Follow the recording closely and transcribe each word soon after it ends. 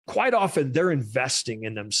quite often they're investing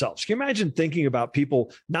in themselves. Can you imagine thinking about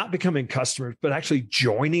people not becoming customers, but actually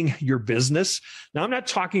joining your business? Now, I'm not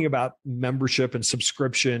talking about membership and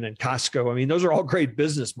subscription and Costco. I mean, those are all great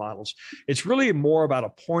business models. It's really more about a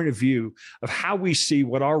point of view of how we see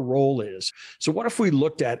what our role is. So what if we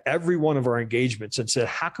looked at every one of our engagements and said,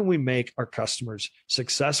 how can we make our customers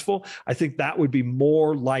successful? I think that would be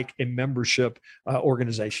more like a membership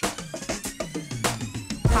organization.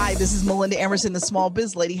 Hi, this is Melinda Emerson, the Small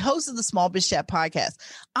Biz Lady, host of the Small Biz Chat podcast.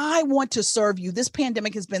 I want to serve you. This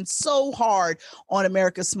pandemic has been so hard on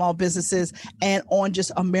America's small businesses and on just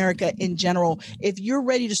America in general. If you're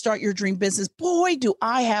ready to start your dream business, boy, do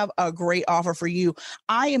I have a great offer for you.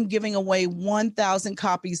 I am giving away 1,000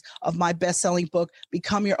 copies of my best-selling book,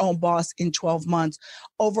 Become Your Own Boss in 12 Months.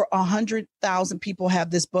 Over 100,000 people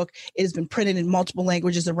have this book. It has been printed in multiple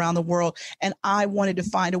languages around the world, and I wanted to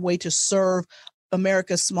find a way to serve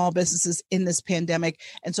America's small businesses in this pandemic.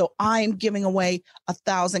 And so I'm giving away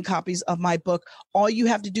 1,000 copies of my book. All you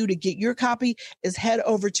have to do to get your copy is head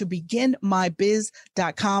over to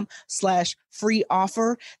beginmybiz.com/free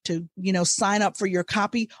offer to, sign up for your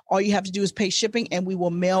copy. All you have to do is pay shipping and we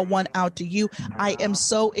will mail one out to you. I am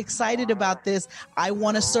so excited about this. I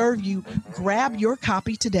want to serve you. Grab your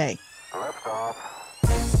copy today.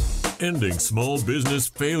 Ending small business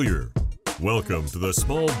failure. Welcome to the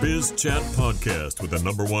Small Biz Chat podcast with the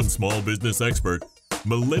 #1 small business expert,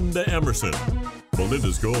 Melinda Emerson.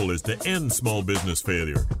 Melinda's goal is to end small business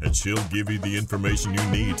failure, and she'll give you the information you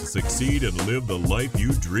need to succeed and live the life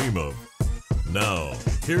you dream of. Now,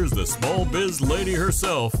 here's the small biz lady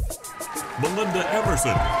herself, Melinda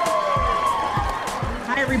Emerson.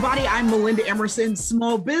 Hi, everybody. I'm Melinda Emerson,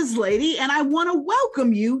 Small Biz Lady, and I want to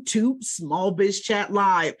welcome you to Small Biz Chat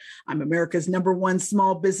Live. I'm America's #1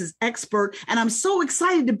 small business expert, and I'm so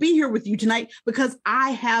excited to be here with you tonight because I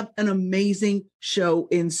have an amazing show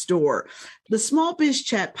in store. The Small Biz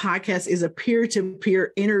Chat podcast is a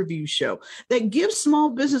peer-to-peer interview show that gives small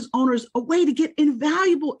business owners a way to get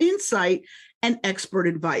invaluable insight and expert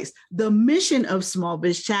advice. The mission of Small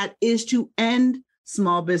Biz Chat is to end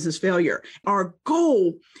small business failure. Our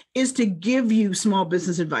goal is to give you small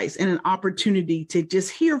business advice and an opportunity to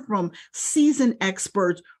just hear from seasoned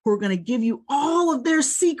experts who are going to give you all of their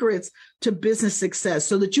secrets to business success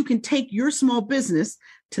so that you can take your small business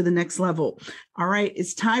to the next level. All right,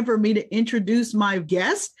 it's time for me to introduce my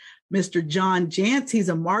guest, Mr. Jantsch. He's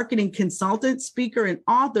a marketing consultant, speaker, and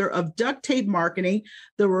author of Duct Tape Marketing,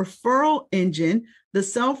 The Referral Engine, The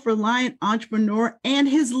Self-Reliant Entrepreneur, and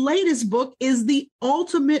his latest book is The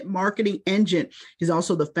Ultimate Marketing Engine. He's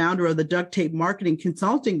also the founder of the Duct Tape Marketing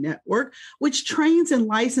Consulting Network, which trains and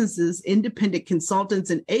licenses independent consultants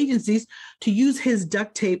and agencies to use his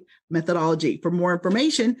duct tape methodology. For more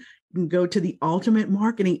information, you can go to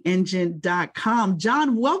theultimatemarketingengine.com.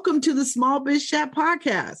 John, welcome to the Small Biz Chat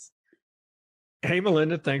podcast. Hey,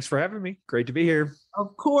 Melinda, thanks for having me. Great to be here.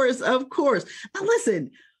 Of course, of course. Now,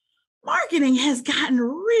 listen, marketing has gotten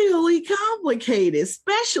really complicated,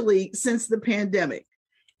 especially since the pandemic.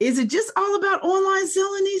 Is it just all about online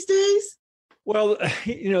selling these days? Well,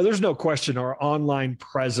 there's no question our online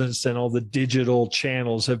presence and all the digital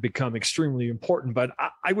channels have become extremely important. But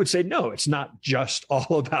I would say, no, it's not just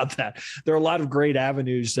all about that. There are a lot of great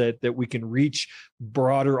avenues that we can reach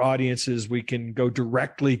broader audiences. We can go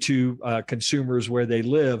directly to consumers where they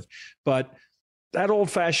live. But that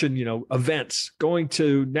old-fashioned, events, going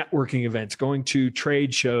to networking events, going to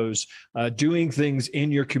trade shows, doing things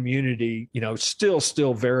in your community,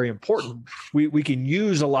 still very important. We can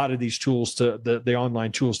use a lot of these tools the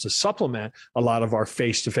online tools to supplement a lot of our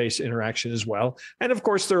face-to-face interaction as well. And of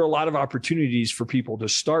course, there are a lot of opportunities for people to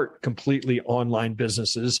start completely online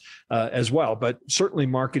businesses as well. But certainly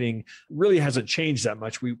marketing really hasn't changed that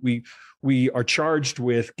much. We are charged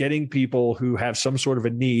with getting people who have some sort of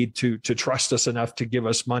a need to trust us enough to give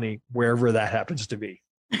us money wherever that happens to be.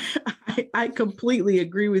 I completely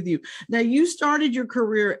agree with you. Now, you started your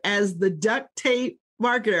career as the duct tape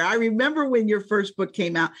marketer. I remember when your first book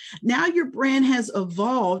came out. Now your brand has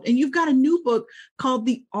evolved and you've got a new book called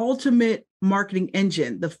The Ultimate Marketing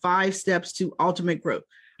Engine, The 5 Steps to Ultimate Growth.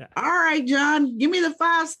 All right, John, give me the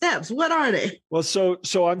 5 steps. What are they? Well, so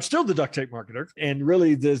I'm still the duct tape marketer. And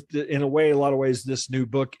really, in a lot of ways, this new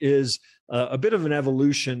book is a bit of an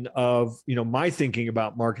evolution of, my thinking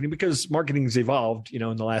about marketing, because marketing's evolved,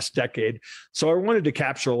 in the last decade. So I wanted to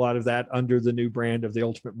capture a lot of that under the new brand of the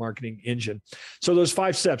Ultimate Marketing Engine. So those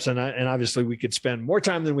 5 steps, and obviously we could spend more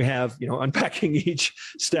time than we have, unpacking each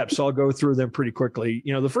step. So I'll go through them pretty quickly.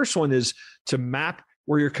 The first one is to map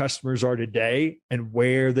where your customers are today and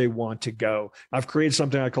where they want to go. I've created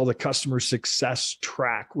something I call the customer success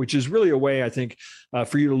track, which is really a way, I think,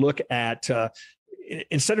 for you to look at,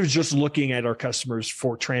 instead of just looking at our customers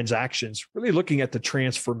for transactions, really looking at the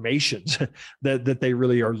transformations that they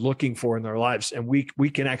really are looking for in their lives. And we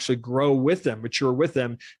can actually grow with them, mature with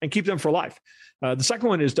them, and keep them for life. The second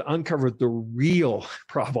one is to uncover the real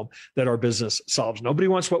problem that our business solves. Nobody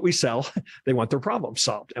wants what we sell. They want their problem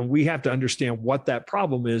solved. And we have to understand what that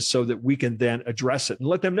problem is so that we can then address it and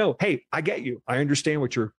let them know, hey, I get you. I understand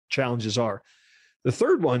what your challenges are. The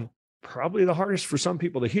third one, probably the hardest for some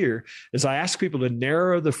people to hear, is I ask people to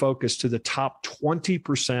narrow the focus to the top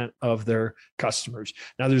 20% of their customers.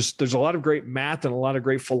 Now, there's a lot of great math and a lot of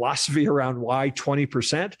great philosophy around why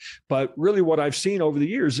 20%, but really what I've seen over the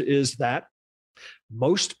years is that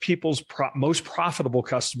most people's most profitable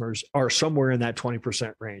customers are somewhere in that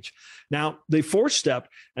 20% range. Now, the fourth step,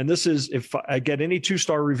 and this is if I get any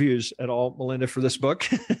 2-star reviews at all, Melinda, for this book,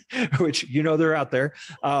 which they're out there,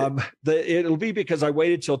 it'll be because I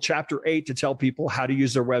waited till chapter 8 to tell people how to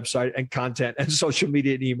use their website and content and social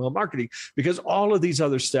media and email marketing, because all of these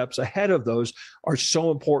other steps ahead of those are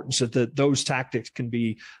so important so that those tactics can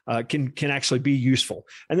be can actually be useful.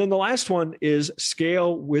 And then the last one is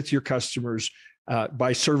scale with your customers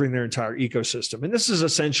by serving their entire ecosystem. And this is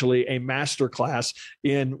essentially a masterclass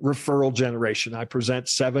in referral generation. I present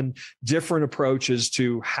 7 different approaches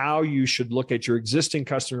to how you should look at your existing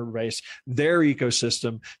customer base, their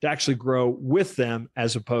ecosystem, to actually grow with them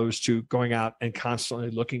as opposed to going out and constantly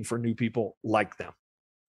looking for new people like them.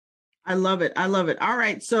 I love it. I love it. All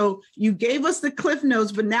right. So you gave us the cliff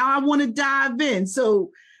notes, but now I want to dive in.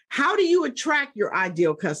 So how do you attract your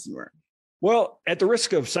ideal customer? Well, at the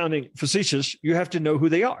risk of sounding facetious, you have to know who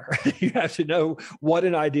they are. You have to know what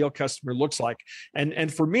an ideal customer looks like.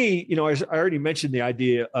 And for me, I already mentioned the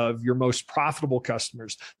idea of your most profitable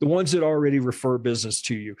customers, the ones that already refer business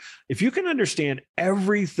to you. If you can understand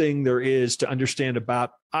everything there is to understand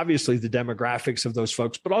about, obviously, the demographics of those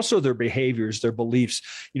folks, but also their behaviors, their beliefs,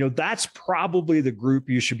 that's probably the group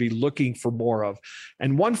you should be looking for more of.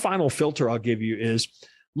 And one final filter I'll give you is,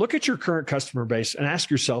 look at your current customer base and ask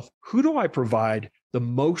yourself, who do I provide the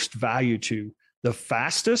most value to the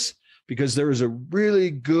fastest? Because there is a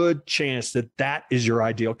really good chance that that is your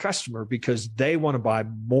ideal customer, because they want to buy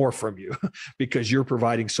more from you because you're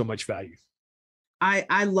providing so much value.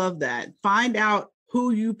 I love that. Find out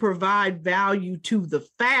who you provide value to the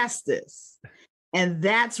fastest. And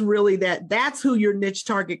that's who your niche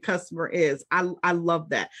target customer is. I love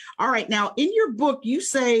that. All right. Now, in your book, you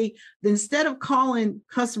say that instead of calling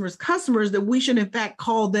customers, that we should, in fact,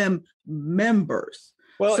 call them members.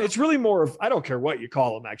 Well, it's really more of, I don't care what you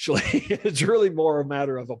call them, actually. It's really more a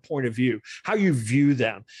matter of a point of view, how you view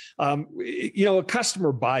them. A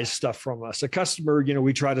customer buys stuff from us. A customer,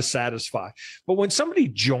 we try to satisfy. But when somebody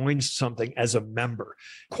joins something as a member,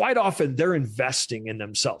 quite often they're investing in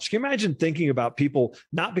themselves. Can you imagine thinking about people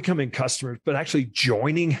not becoming customers, but actually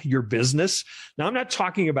joining your business? Now, I'm not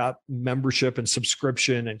talking about membership and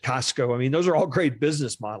subscription and Costco. I mean, those are all great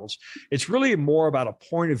business models. It's really more about a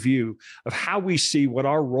point of view of how we see what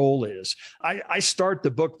our role is. I start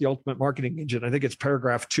the book, The Ultimate Marketing Engine. I think it's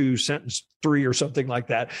paragraph 2, sentence 3 or something like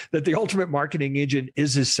that the ultimate marketing engine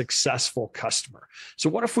is a successful customer. So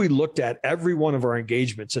what if we looked at every one of our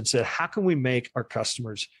engagements and said, how can we make our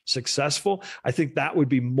customers successful? I think that would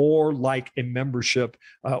be more like a membership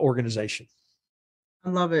organization. I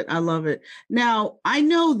love it. I love it. Now, I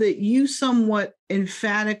know that you somewhat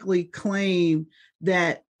emphatically claim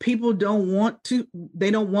that people don't want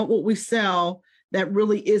what we sell. That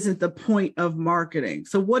really isn't the point of marketing.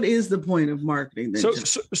 So what is the point of marketing then?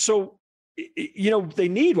 So they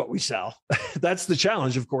need what we sell. That's the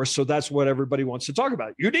challenge, of course. So that's what everybody wants to talk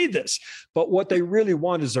about. You need this. But what they really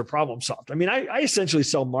want is their problem solved. I mean, I essentially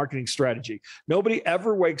sell marketing strategy. Nobody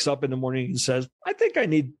ever wakes up in the morning and says, I think I'm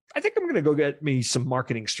going to go get me some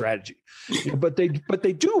marketing strategy. But they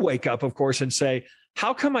do wake up, of course, and say,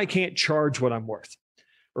 how come I can't charge what I'm worth?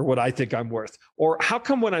 Or what I think I'm worth? Or how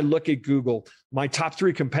come when I look at Google, my top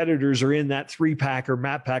 3 competitors are in that 3-pack or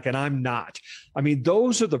map pack and I'm not? I mean,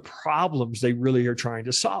 those are the problems they really are trying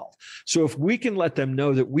to solve. So if we can let them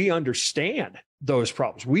know that we understand those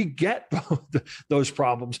problems, we get those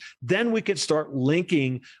problems, then we can start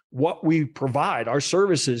linking what we provide, our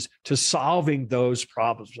services, to solving those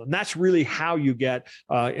problems. And that's really how you get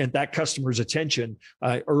that customer's attention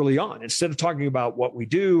early on. Instead of talking about what we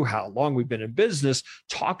do, how long we've been in business,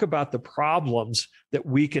 talk about the problems that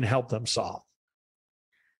we can help them solve.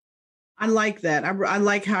 I like that. I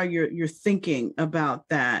like how you're thinking about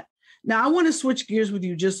that. Now, I want to switch gears with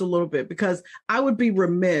you just a little bit, because I would be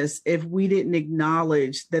remiss if we didn't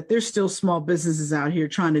acknowledge that there's still small businesses out here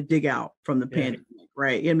trying to dig out from the pandemic,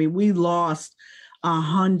 right? I mean, we lost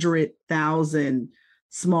 100,000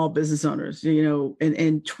 small business owners, and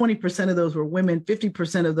 20% of those were women,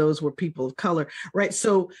 50% of those were people of color, right?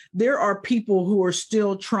 So there are people who are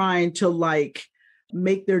still trying to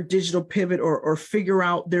make their digital pivot or figure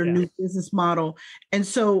out their new business model. And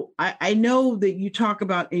so I know that you talk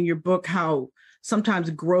about in your book how sometimes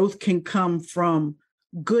growth can come from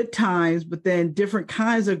good times, but then different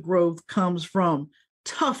kinds of growth comes from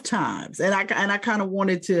tough times. And I kind of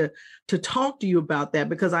wanted to talk to you about that,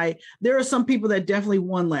 because there are some people that definitely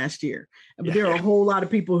won last year, but there are a whole lot of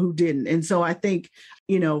people who didn't. And so I think,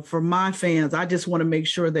 for my fans, I just want to make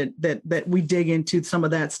sure that we dig into some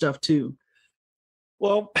of that stuff too.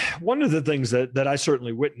 Well, one of the things that I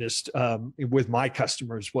certainly witnessed with my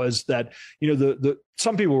customers was that,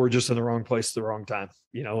 some people were just in the wrong place at the wrong time.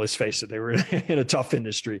 Let's face it, they were in a tough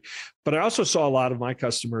industry. But I also saw a lot of my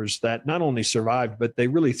customers that not only survived, but they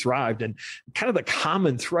really thrived. And kind of the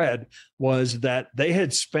common thread was that they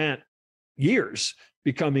had spent years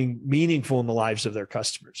becoming meaningful in the lives of their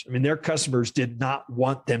customers. I mean, their customers did not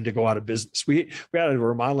want them to go out of business. We had a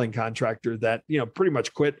remodeling contractor that, pretty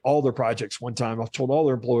much quit all their projects one time. I told all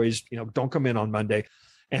their employees, don't come in on Monday.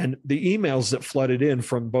 And the emails that flooded in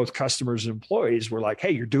from both customers and employees were like,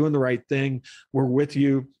 hey, you're doing the right thing. We're with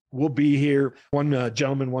you. We'll be here. One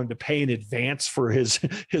gentleman wanted to pay in advance for his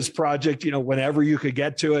project, whenever you could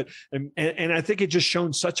get to it. And I think it just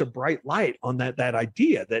shone such a bright light on that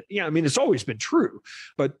idea that, it's always been true,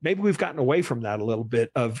 but maybe we've gotten away from that a little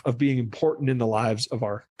bit of being important in the lives of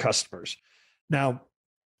our customers. Now,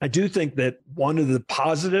 I do think that one of the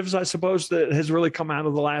positives, I suppose, that has really come out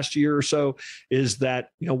of the last year or so is that,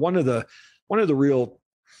 one of the real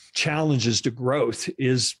challenges to growth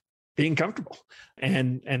is being comfortable.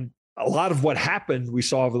 And a lot of what happened, we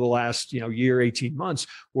saw over the last, year, 18 months,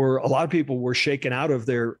 where a lot of people were shaken out of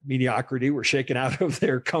their mediocrity, were shaken out of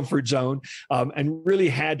their comfort zone, and really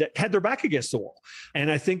had their back against the wall. And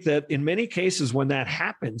I think that in many cases, when that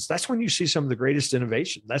happens, that's when you see some of the greatest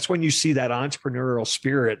innovation. That's when you see that entrepreneurial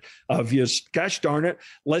spirit of gosh darn it,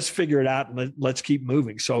 let's figure it out and let's keep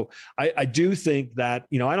moving. So I do think that,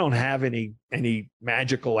 I don't have any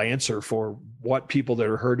magical answer for what people that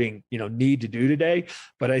are hurting, need to do today.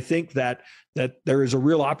 But I think that there is a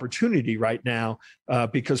real opportunity right now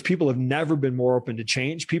because people have never been more open to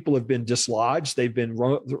change. People have been dislodged. They've been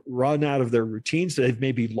run out of their routines. They've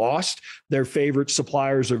maybe lost their favorite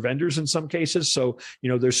suppliers or vendors in some cases. So,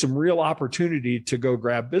 there's some real opportunity to go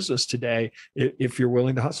grab business today if you're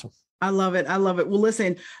willing to hustle. I love it. I love it. Well,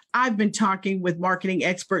 listen, I've been talking with marketing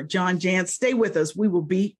expert John Jantsch. Stay with us. We will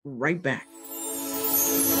be right back.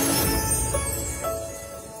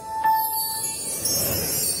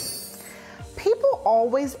 People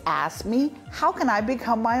always ask me, how can I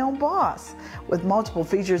become my own boss? With multiple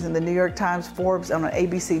features in the New York Times, Forbes, and on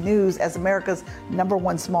ABC News as America's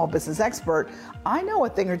 #1 small business expert, I know a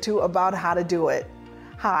thing or two about how to do it.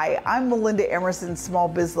 Hi, I'm Melinda Emerson, Small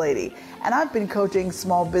Biz Lady, and I've been coaching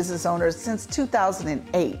small business owners since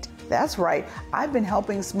 2008. That's right, I've been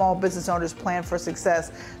helping small business owners plan for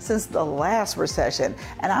success since the last recession,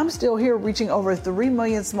 and I'm still here reaching over 3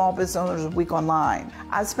 million small business owners a week online.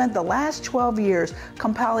 I've spent the last 12 years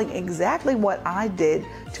compiling exactly what I did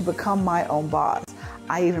to become my own boss.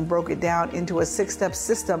 I even broke it down into a 6-step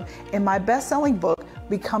system in my best-selling book,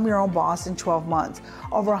 Become Your Own Boss in 12 Months.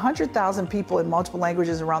 Over 100,000 people in multiple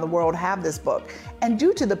languages around the world have this book. And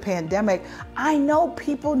due to the pandemic, I know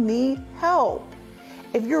people need help.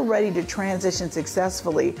 If you're ready to transition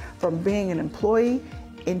successfully from being an employee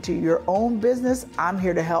into your own business, I'm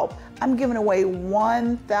here to help. I'm giving away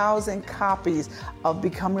 1,000 copies of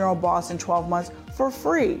Become Your Own Boss in 12 Months for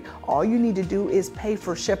free. All you need to do is pay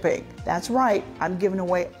for shipping. That's right, I'm giving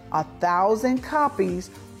away 1,000 copies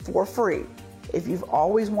for free. If you've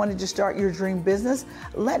always wanted to start your dream business,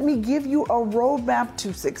 let me give you a roadmap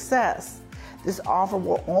to success. This offer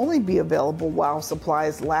will only be available while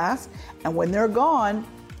supplies last, and when they're gone,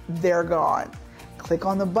 they're gone. Click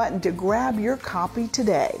on the button to grab your copy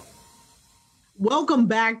today. Welcome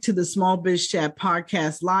back to the Small Biz Chat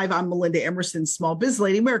Podcast Live. I'm Melinda Emerson, Small Biz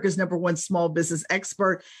Lady, America's #1 small business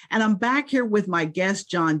expert. And I'm back here with my guest,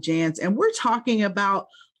 John Jantsch, and we're talking about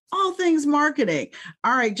all things marketing.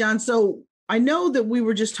 All right, John. So I know that we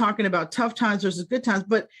were just talking about tough times versus good times,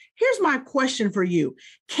 but here's my question for you.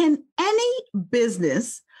 Can any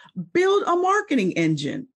business build a marketing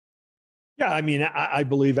engine? Yeah, I mean, I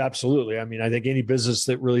believe absolutely. I mean, I think any business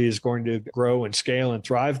that really is going to grow and scale and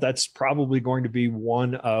thrive, that's probably going to be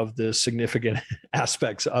one of the significant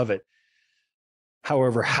aspects of it.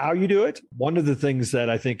 However, how you do it, one of the things that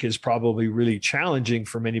I think is probably really challenging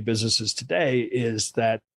for many businesses today is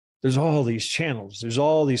that there's all these channels, there's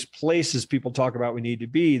all these places people talk about we need to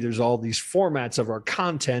be, there's all these formats of our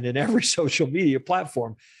content in every social media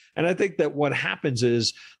platform. And I think that what happens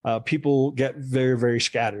is people get very, very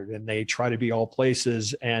scattered and they try to be all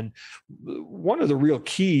places. And one of the real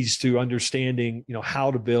keys to understanding,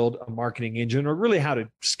 how to build a marketing engine or really how to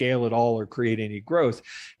scale it all or create any growth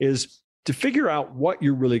is to figure out what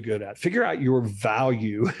you're really good at, figure out your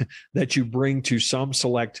value that you bring to some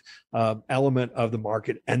select element of the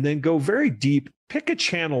market, and then go very deep. Pick a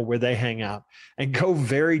channel where they hang out and go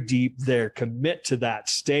very deep there. Commit to that.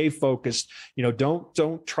 Stay focused.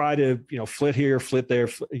 Don't try to flit here, flit there.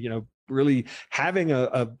 Really having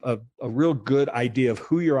a real good idea of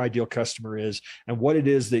who your ideal customer is and what it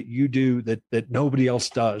is that you do that nobody else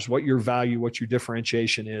does. What your value, what your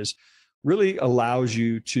differentiation is. Really allows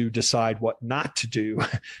you to decide what not to do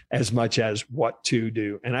as much as what to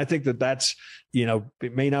do. And I think that's,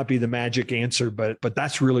 it may not be the magic answer, but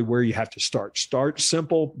that's really where you have to start. Start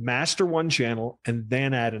simple, master one channel, and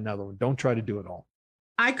then add another one. Don't try to do it all.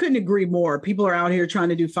 I couldn't agree more. People are out here trying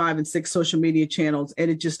to do 5 and 6 social media channels,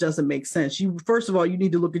 and it just doesn't make sense. First of all, you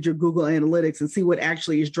need to look at your Google Analytics and see what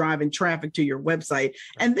actually is driving traffic to your website.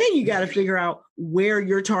 And then you got to figure out where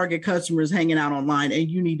your target customer is hanging out online,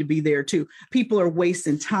 and you need to be there too. People are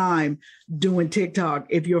wasting time doing TikTok.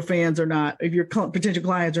 If your potential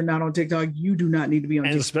clients are not on TikTok, you do not need to be on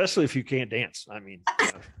TikTok. And especially if you can't dance. I mean,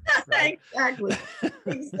 right?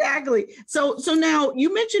 Exactly. So now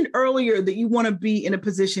you mentioned earlier that you want to be in a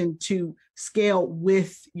position to scale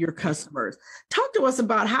with your customers. Talk to us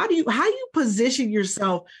about how you position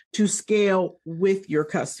yourself to scale with your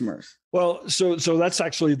customers. Well, so that's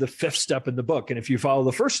actually the 5th step in the book. And if you follow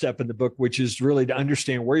the 1st step in the book, which is really to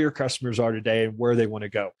understand where your customers are today and where they want to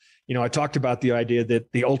go. I talked about the idea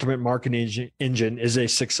that the ultimate marketing engine is a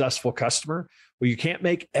successful customer. Well, you can't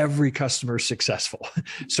make every customer successful.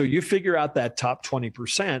 So you figure out that top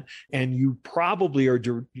 20%, and you probably are,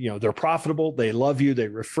 they're profitable. They love you. They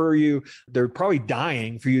refer you. They're probably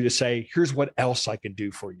dying for you to say, here's what else I can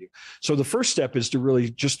do for you. So the first step is to really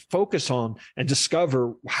just focus on and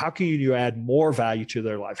discover how can you add more value to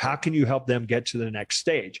their life? How can you help them get to the next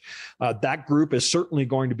stage? That group is certainly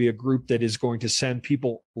going to be a group that is going to send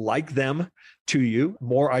people like them to you,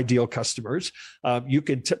 more ideal customers. You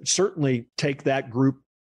can certainly take that group.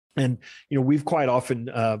 And, we've quite often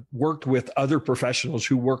worked with other professionals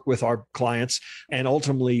who work with our clients and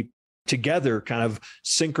ultimately together kind of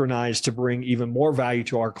synchronize to bring even more value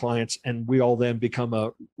to our clients. And we all then become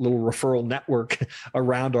a little referral network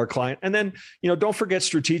around our client. And then, don't forget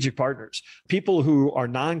strategic partners, people who are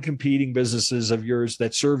non-competing businesses of yours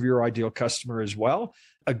that serve your ideal customer as well.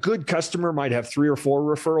 A good customer might have 3 or 4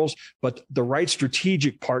 referrals, but the right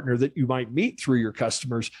strategic partner that you might meet through your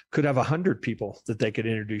customers could have 100 people that they could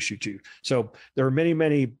introduce you to. So there are many,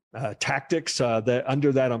 many tactics that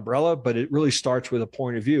under that umbrella, but it really starts with a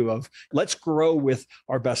point of view of let's grow with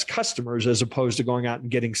our best customers as opposed to going out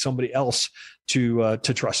and getting somebody else to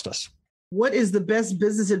trust us. What is the best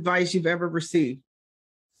business advice you've ever received?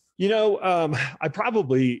 I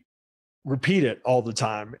probably repeat it all the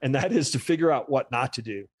time, and that is to figure out what not to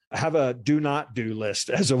do. I have a do not do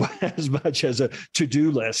list as much as a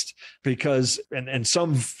to-do list, because and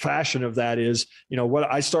some fashion of that is, what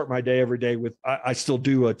I start my day every day with. I still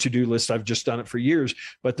do a to-do list. I've just done it for years,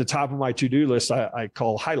 but the top of my to-do list, I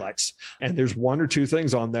call highlights. And there's 1 or 2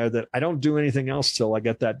 things on there that I don't do anything else till I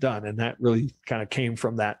get that done. And that really kind of came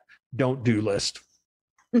from that don't do list.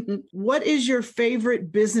 What is your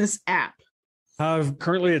favorite business app?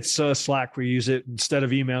 Currently, it's Slack. We use it instead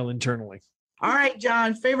of email internally. All right,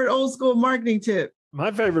 John, favorite old school marketing tip? My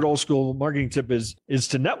favorite old school marketing tip is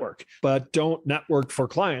to network, but don't network for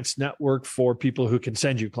clients, network for people who can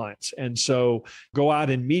send you clients. And so go out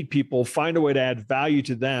and meet people, find a way to add value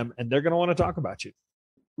to them, and they're going to want to talk about you.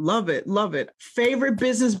 Love it. Love it. Favorite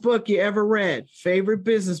business book you ever read? Favorite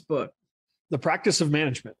business book? The Practice of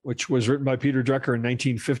Management, which was written by Peter Drucker in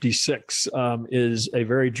 1956, is a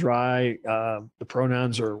very dry, the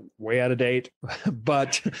pronouns are way out of date,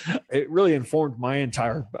 but it really informed my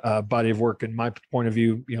entire body of work and my point of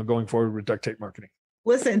view, going forward with duct tape marketing.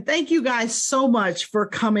 Listen, thank you guys so much for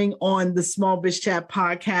coming on the Small Biz Chat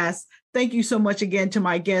podcast. Thank you so much again to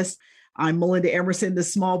my guests. I'm Melinda Emerson, the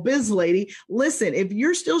Small Biz Lady. Listen, if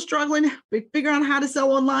you're still struggling figuring out how to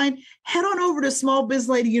sell online, head on over to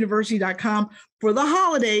smallbizladyuniversity.com. For the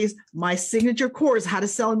holidays, my signature course, How to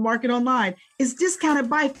Sell and Market Online, is discounted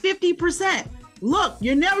by 50%. Look,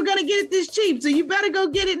 you're never going to get it this cheap, so you better go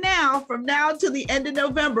get it now. From now to the end of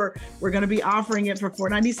November, we're going to be offering it for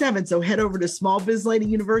 $497. So head over to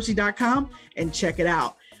smallbizladyuniversity.com and check it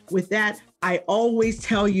out. With that, I always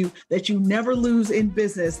tell you that you never lose in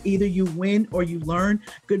business. Either you win or you learn.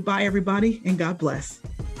 Goodbye, everybody, and God bless.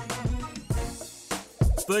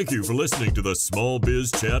 Thank you for listening to the Small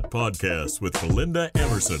Biz Chat podcast with Melinda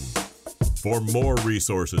Emerson. For more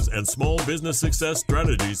resources and small business success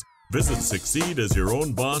strategies, visit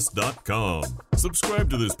succeedasyourownboss.com. Subscribe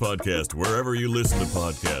to this podcast wherever you listen to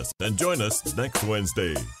podcasts and join us next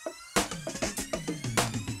Wednesday.